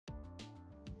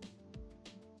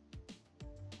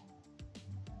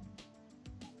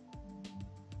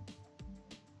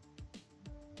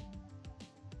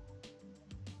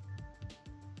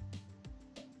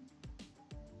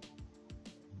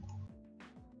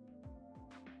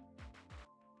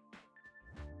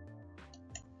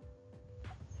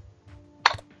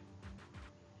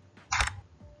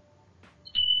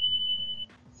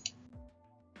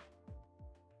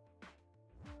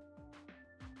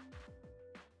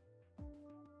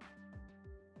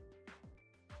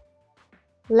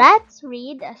Let's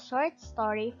read a short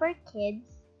story for kids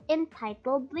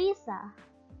entitled Lisa.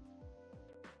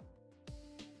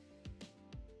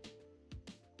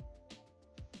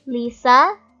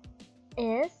 Lisa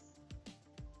is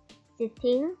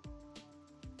sitting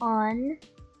on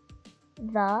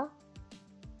the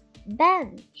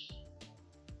bench.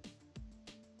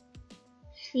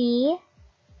 She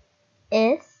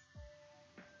is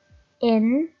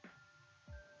in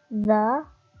the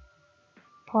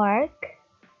park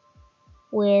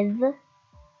with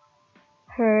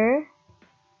her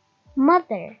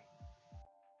mother.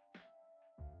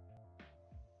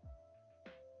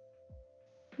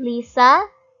 Lisa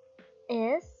is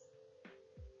sitting on the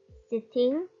bench.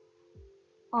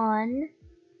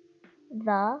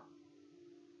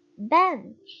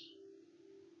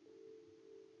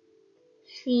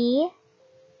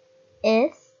 She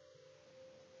is in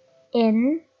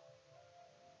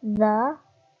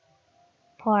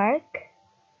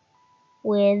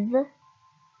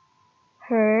the park with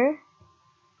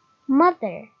her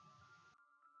mother.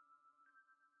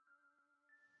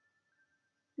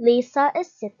 Lisa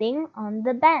is sitting on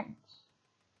the bench.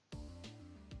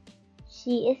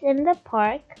 She is in the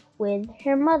park with her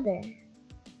mother.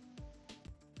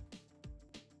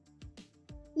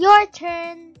 Your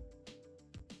turn.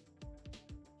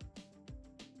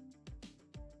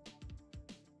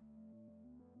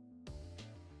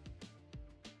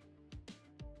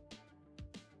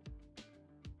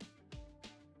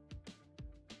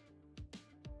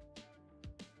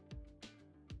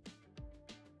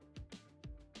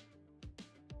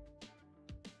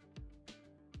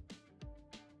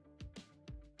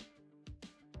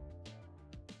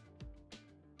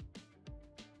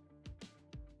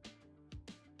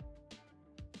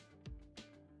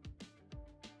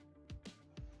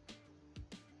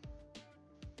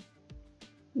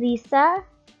 Lisa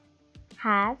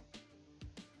has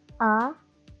a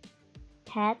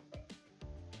pet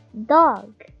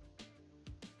dog.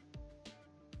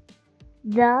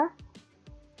 The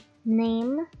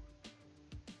name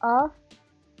of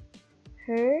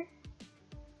her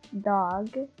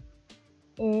dog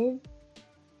is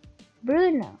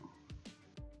Bruno.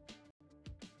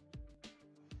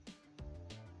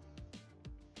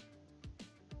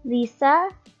 Lisa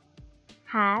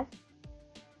has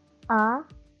a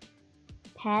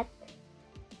pet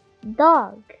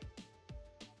dog.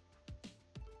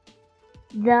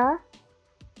 The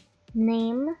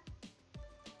name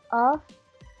of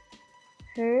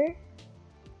her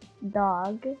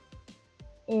dog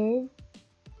is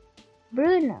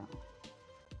Bruno.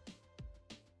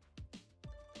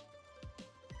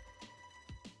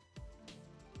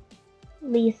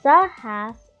 Lisa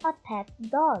has a pet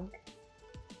dog.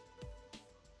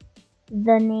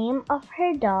 The name of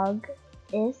her dog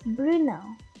is Bruno.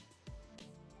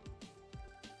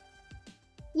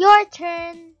 Your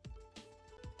turn.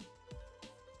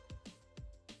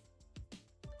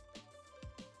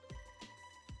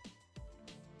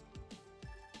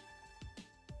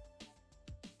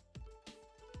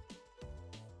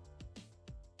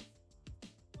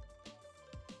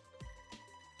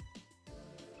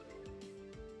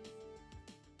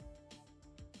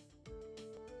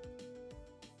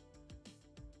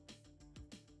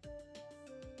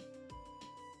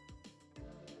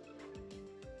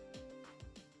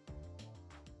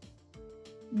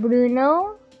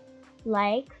 Bruno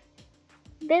likes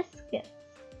biscuits.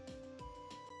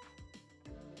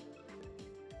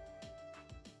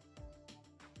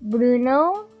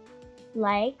 Bruno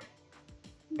likes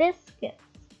biscuits.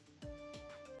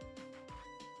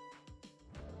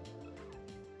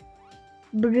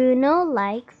 Bruno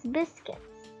likes biscuits.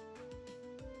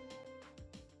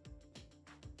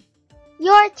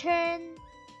 Your turn.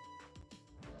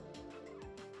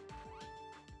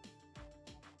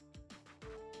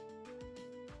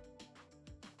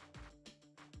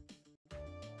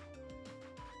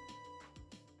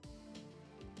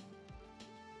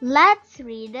 Let's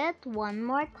read it one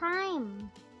more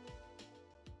time.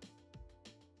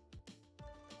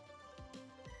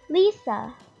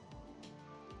 Lisa.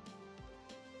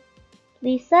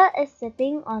 Lisa is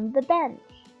sitting on the bench.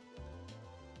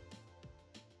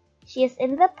 She is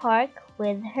in the park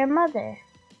with her mother.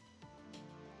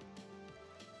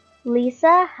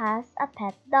 Lisa has a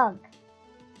pet dog.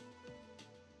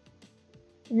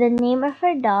 The name of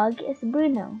her dog is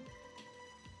Bruno.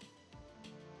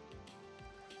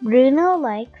 Bruno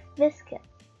likes biscuits.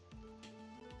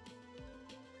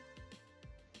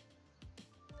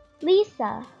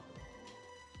 Lisa.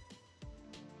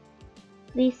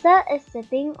 Lisa is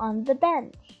sitting on the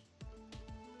bench.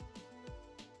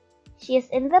 She is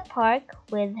in the park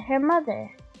with her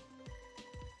mother.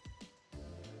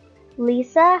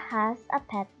 Lisa has a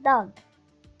pet dog.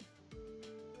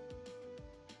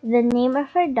 The name of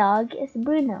her dog is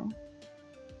Bruno.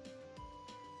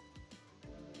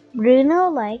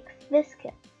 Bruno likes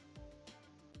biscuits.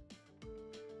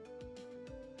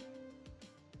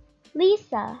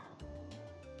 Lisa.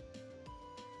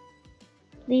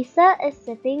 Lisa is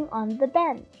sitting on the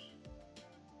bench.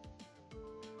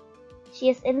 She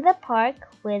is in the park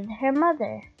with her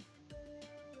mother.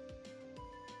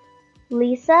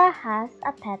 Lisa has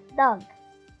a pet dog.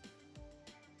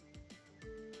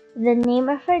 The name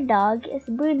of her dog is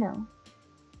Bruno.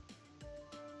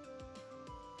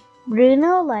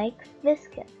 Bruno likes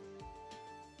biscuits.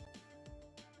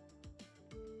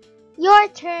 Your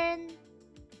turn.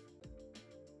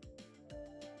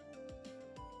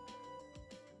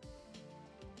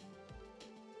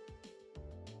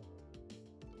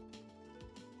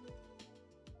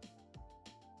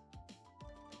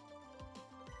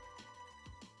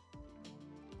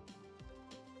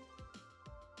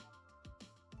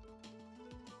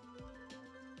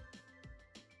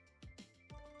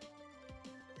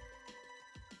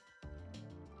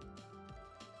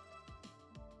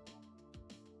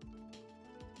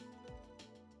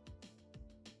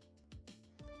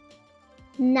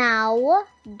 Now,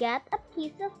 get a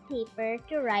piece of paper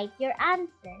to write your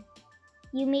answer.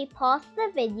 You may pause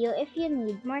the video if you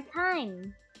need more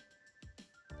time.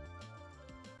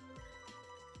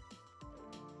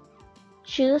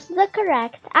 Choose the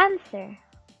correct answer.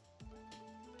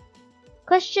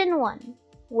 Question 1.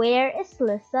 Where is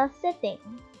Lisa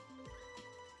sitting?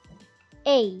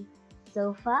 A.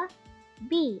 Sofa.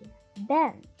 B.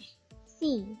 Bench.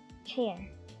 C. Chair.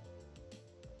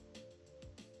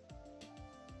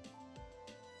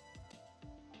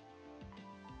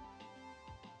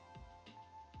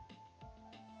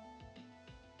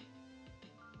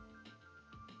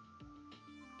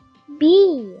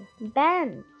 B.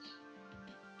 Bench.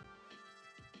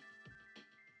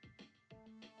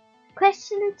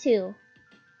 Question 2.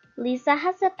 Lisa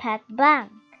has a pet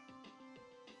blank.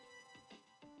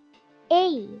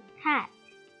 A. Cat.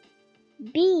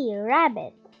 B.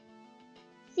 Rabbit.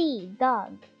 C.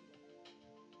 Dog.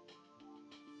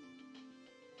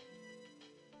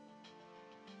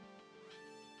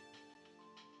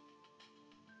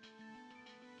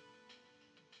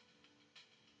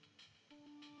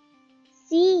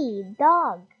 C.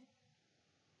 Dog.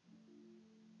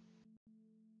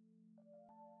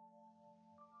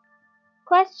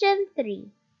 Question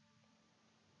 3.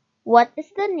 What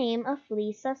is the name of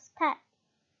Lisa's pet?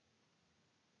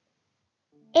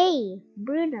 A.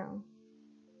 Bruno.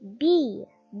 B.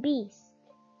 Beast.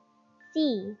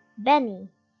 C. Benny.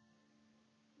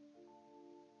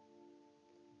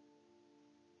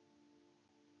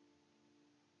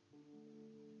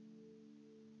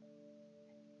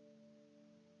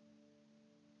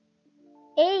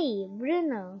 A.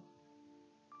 Bruno.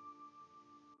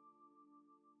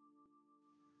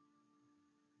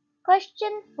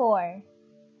 Question 4.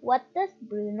 What does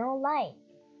Bruno like?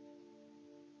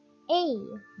 A.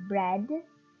 Bread.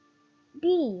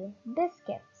 B.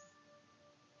 Biscuits.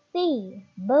 C.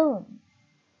 Bones.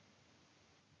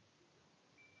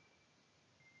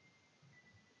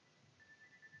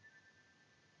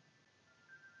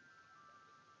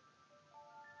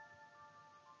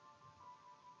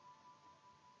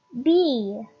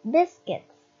 B. Biscuits.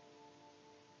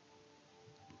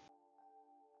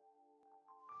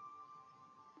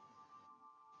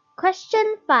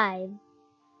 Question 5.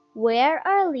 Where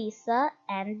are Lisa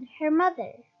and her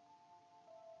mother?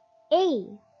 A.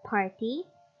 Party.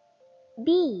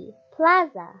 B.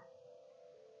 Plaza.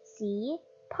 C.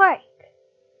 Park.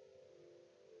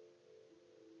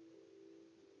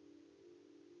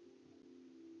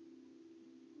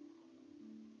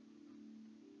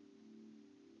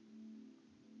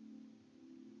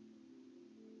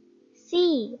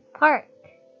 C. Park.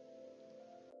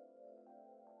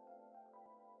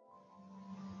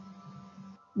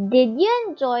 Did you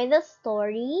enjoy the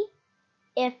story?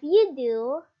 If you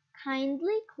do,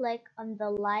 kindly click on the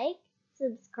like,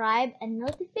 subscribe, and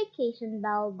notification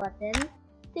bell buttons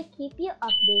to keep you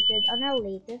updated on our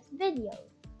latest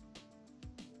videos.